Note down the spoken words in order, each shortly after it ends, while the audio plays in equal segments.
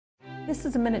This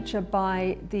is a miniature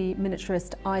by the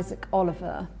miniaturist Isaac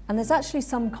Oliver, and there's actually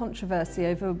some controversy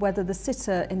over whether the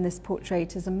sitter in this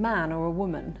portrait is a man or a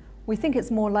woman. We think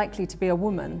it's more likely to be a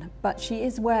woman, but she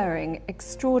is wearing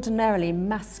extraordinarily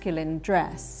masculine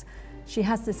dress. She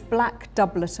has this black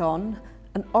doublet on,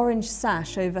 an orange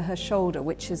sash over her shoulder,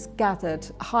 which is gathered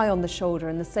high on the shoulder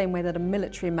in the same way that a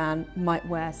military man might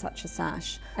wear such a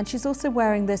sash. And she's also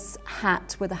wearing this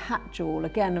hat with a hat jewel,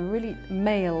 again, a really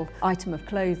male item of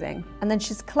clothing. And then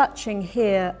she's clutching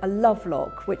here a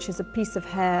lovelock, which is a piece of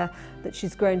hair that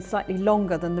she's grown slightly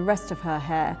longer than the rest of her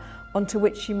hair, onto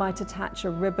which she might attach a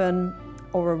ribbon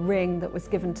or a ring that was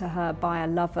given to her by a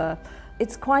lover.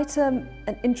 It's quite an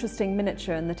interesting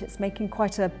miniature in that it's making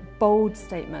quite a bold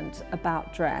statement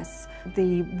about dress.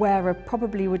 The wearer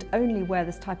probably would only wear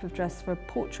this type of dress for a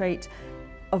portrait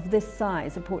of this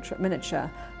size, a portrait miniature,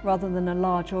 rather than a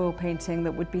large oil painting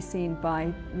that would be seen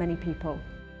by many people.